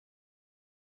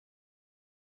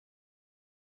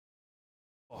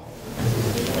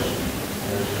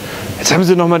Jetzt haben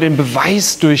Sie nochmal den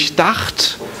Beweis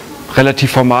durchdacht.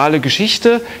 Relativ formale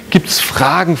Geschichte. Gibt es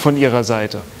Fragen von Ihrer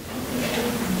Seite?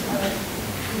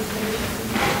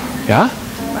 Ja?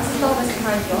 Was ist noch das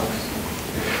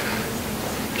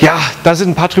KJ? Ja, da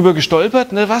sind ein paar drüber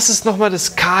gestolpert. Ne? Was ist nochmal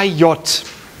das KJ?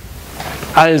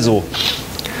 Also,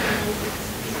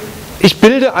 ich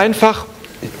bilde einfach,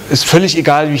 ist völlig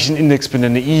egal, wie ich den Index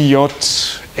benenne, IJ,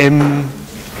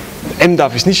 M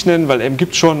darf ich nicht nennen, weil M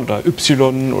gibt es schon, oder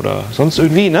Y oder sonst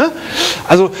irgendwie. Ne?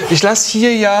 Also, ich lasse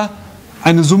hier ja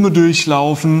eine Summe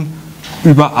durchlaufen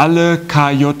über alle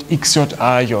KJ, XJ,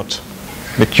 AJ.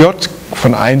 Mit J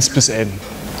von 1 bis N.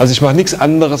 Also ich mache nichts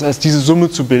anderes, als diese Summe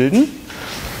zu bilden.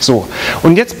 So,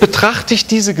 und jetzt betrachte ich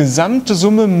diese gesamte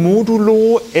Summe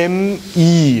modulo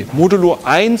MI, modulo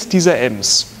 1 dieser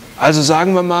M's. Also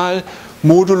sagen wir mal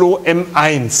modulo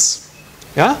M1.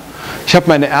 Ja? Ich habe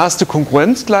meine erste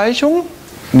Konkurrenzgleichung.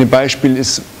 In dem Beispiel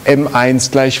ist M1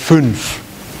 gleich 5.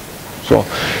 So,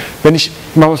 machen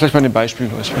wir es gleich mal in dem Beispiel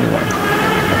durch.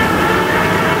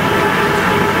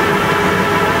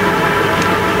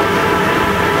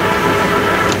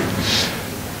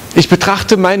 Ich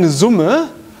betrachte meine Summe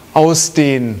aus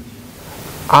den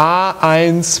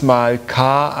A1 mal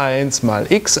K1 mal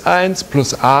X1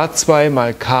 plus A2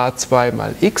 mal K2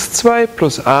 mal X2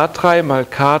 plus A3 mal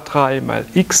K3 mal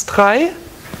X3.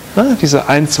 Ja, diese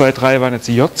 1, 2, 3 waren jetzt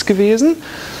die J's gewesen.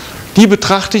 Die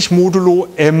betrachte ich modulo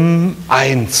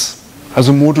M1,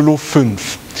 also modulo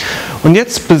 5. Und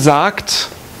jetzt besagt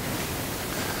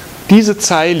diese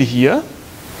Zeile hier,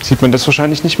 sieht man das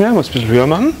wahrscheinlich nicht mehr, muss ein bisschen höher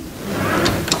machen.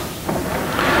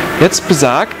 Jetzt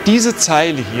besagt diese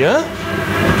Zeile hier,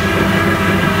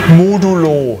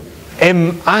 modulo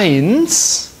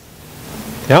M1,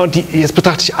 ja, und jetzt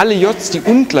betrachte ich alle J's, die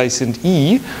ungleich sind,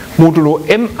 I, modulo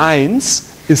M1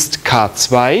 ist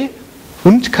K2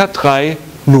 und K3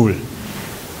 0.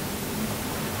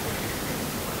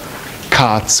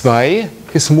 K2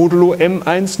 ist modulo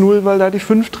M1 0, weil da die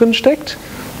 5 drin steckt,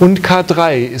 und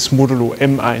K3 ist modulo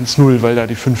M1 0, weil da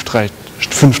die 5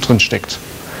 drin steckt.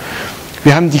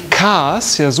 Wir haben die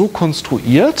Ks ja so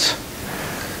konstruiert,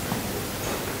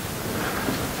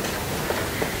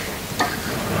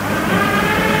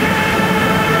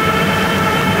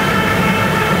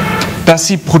 dass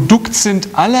sie Produkt sind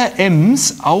aller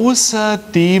M's außer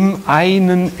dem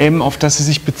einen M, auf das sie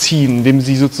sich beziehen, indem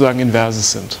sie sozusagen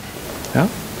Inverses sind. Ja?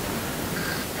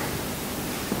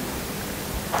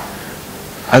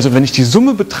 Also wenn ich die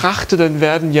Summe betrachte, dann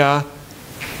werden ja,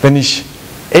 wenn ich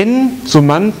n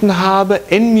Summanden habe,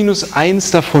 n minus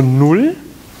 1 davon 0,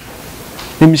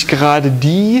 nämlich gerade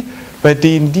die, bei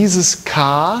denen dieses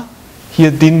k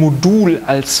hier den Modul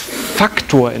als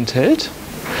Faktor enthält.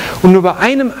 Und nur bei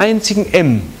einem einzigen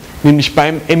m, nämlich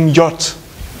beim mj,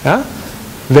 ja,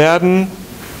 werden,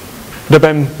 oder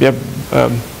beim, ja,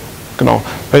 genau,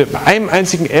 bei einem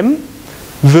einzigen m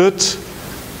wird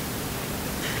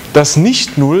das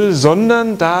nicht 0,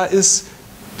 sondern da ist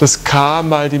das k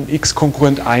mal dem x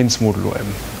Konkurrent 1 modulo m.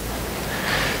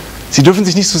 Sie dürfen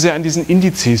sich nicht so sehr an diesen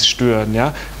Indizes stören.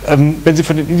 Ja? Wenn Sie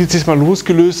von den Indizes mal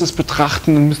losgelöstes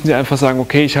betrachten, dann müssen Sie einfach sagen,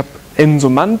 okay, ich habe n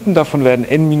Summanden, davon werden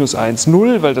n minus 1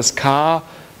 0, weil das k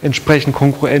entsprechend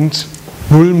Konkurrent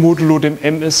 0 modulo dem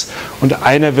m ist, und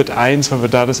einer wird 1, weil wir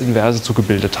da das Inverse zu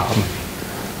gebildet haben.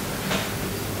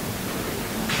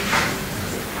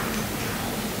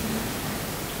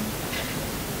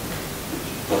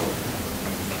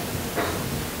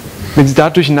 Wenn Sie da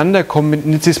durcheinander kommen mit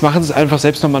Indizes, machen Sie es einfach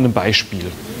selbst nochmal ein Beispiel.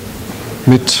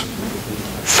 Mit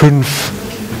 5,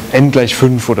 n gleich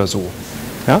 5 oder so.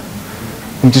 Ja?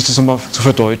 Um sich das nochmal zu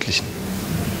verdeutlichen.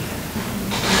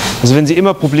 Also wenn Sie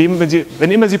immer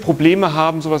wenn immer Sie Probleme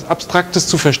haben, so etwas Abstraktes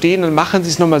zu verstehen, dann machen Sie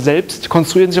es nochmal selbst,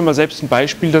 konstruieren Sie nochmal selbst ein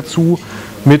Beispiel dazu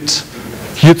mit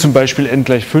hier zum Beispiel n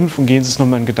gleich 5 und gehen Sie es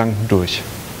nochmal in Gedanken durch.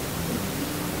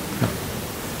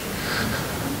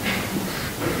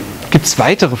 Gibt es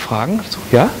weitere Fragen?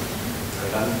 Ja?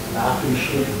 Dann nach dem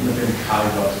Schritt mit dem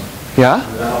KJ. Ja?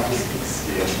 Dann auf das X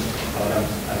gehen. Aber dann,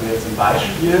 also jetzt im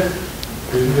Beispiel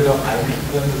bilden wir doch eigentlich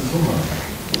wieder eine Summe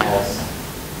aus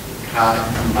K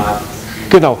mal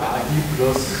Genau. KI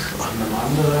plus einem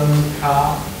anderen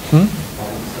K. Warum ist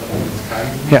da dann jetzt kein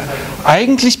Ja,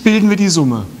 eigentlich bilden wir die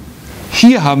Summe.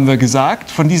 Hier haben wir gesagt,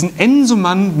 von diesen n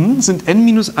Summanden sind n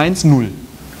minus 1 0.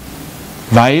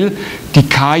 Weil die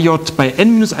KJ, bei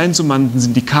n minus 1 Summanden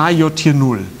sind die KJ hier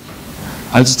 0.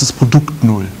 Also ist das Produkt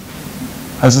 0.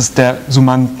 Also ist der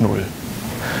Summand 0.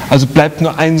 Also bleibt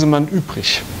nur ein Summand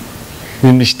übrig.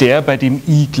 Nämlich der, bei dem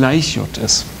I gleich J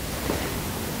ist.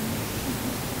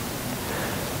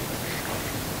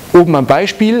 oben am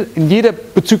Beispiel,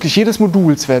 bezüglich jedes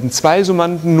Moduls werden 2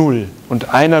 Summanden 0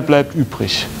 und einer bleibt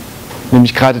übrig.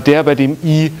 Nämlich gerade der, bei dem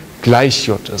I gleich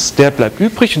J ist. Der bleibt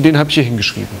übrig und den habe ich hier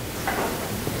hingeschrieben.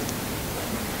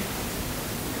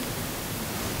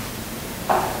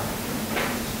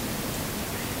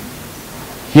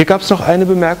 Hier gab es noch eine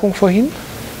Bemerkung vorhin.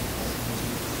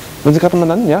 Wollen Sie gerade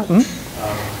nochmal nennen? Ja?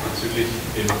 Bezüglich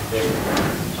dem M.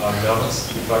 Wir haben uns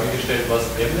die Frage gestellt, was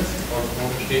M ist. Und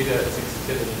oben steht ja, es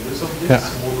existiert eine Lösung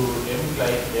X, Modulo M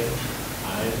gleich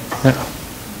M1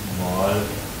 mal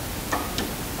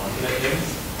andere M's.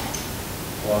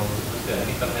 Und das müsste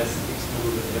eigentlich dann heißen X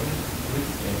Modulo M mit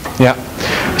M. Ja,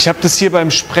 ich habe das hier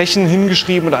beim Sprechen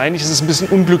hingeschrieben und eigentlich ist es ein bisschen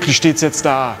unglücklich, steht es jetzt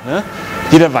da. Ne?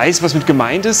 Jeder weiß, was mit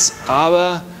gemeint ist,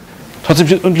 aber trotzdem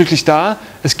steht unglücklich da.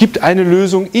 Es gibt eine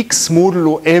Lösung x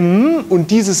modulo m und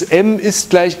dieses m ist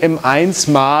gleich m1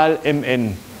 mal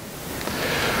mn.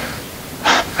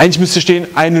 Eigentlich müsste stehen,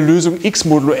 eine Lösung x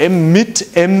modulo m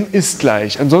mit m ist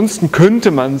gleich. Ansonsten könnte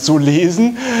man es so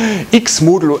lesen, x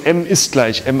modulo m ist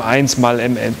gleich m1 mal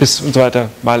mn bis und so weiter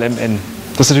mal mn.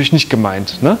 Das ist natürlich nicht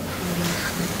gemeint. Ne?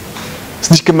 Ist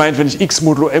nicht gemeint, wenn ich x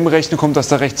modulo m rechne, kommt das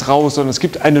da rechts raus, sondern es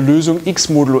gibt eine Lösung x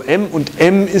modulo m und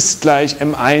m ist gleich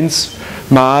m1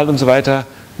 mal und so weiter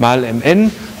mal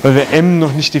mn, weil wir m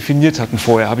noch nicht definiert hatten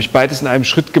vorher. Habe ich beides in einem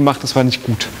Schritt gemacht, das war nicht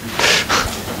gut.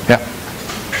 Ja.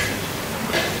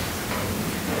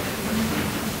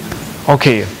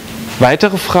 Okay.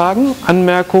 Weitere Fragen,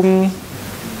 Anmerkungen?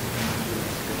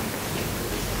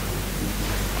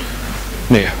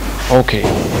 Nee. Okay.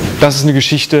 Das ist eine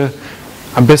Geschichte.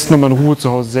 Am besten nochmal in Ruhe zu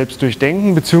Hause selbst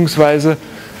durchdenken, beziehungsweise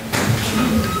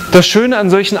das Schöne an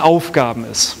solchen Aufgaben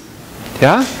ist,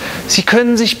 ja, Sie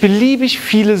können sich beliebig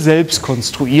viele selbst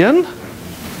konstruieren,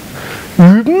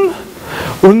 üben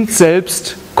und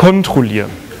selbst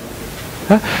kontrollieren.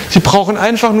 Ja, Sie brauchen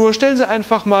einfach nur, stellen Sie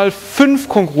einfach mal 5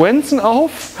 Kongruenzen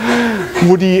auf,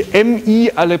 wo die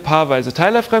MI alle paarweise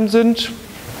teilerfremd sind,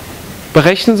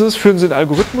 berechnen Sie es, führen Sie den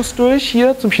Algorithmus durch,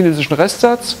 hier zum chinesischen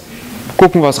Restsatz,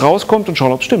 gucken, was rauskommt und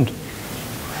schauen, ob es stimmt.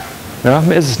 Ja,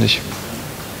 mehr ist es nicht.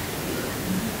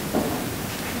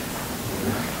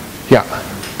 Ja,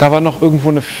 da war noch irgendwo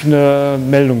eine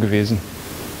Meldung gewesen.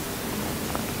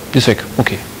 Die ist weg.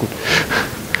 Okay, gut.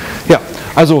 Ja,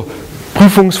 also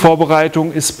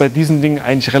Prüfungsvorbereitung ist bei diesen Dingen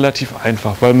eigentlich relativ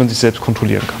einfach, weil man sich selbst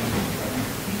kontrollieren kann.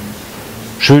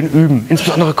 Schön üben,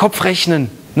 insbesondere Kopfrechnen.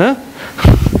 Ne?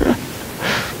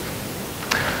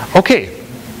 Okay.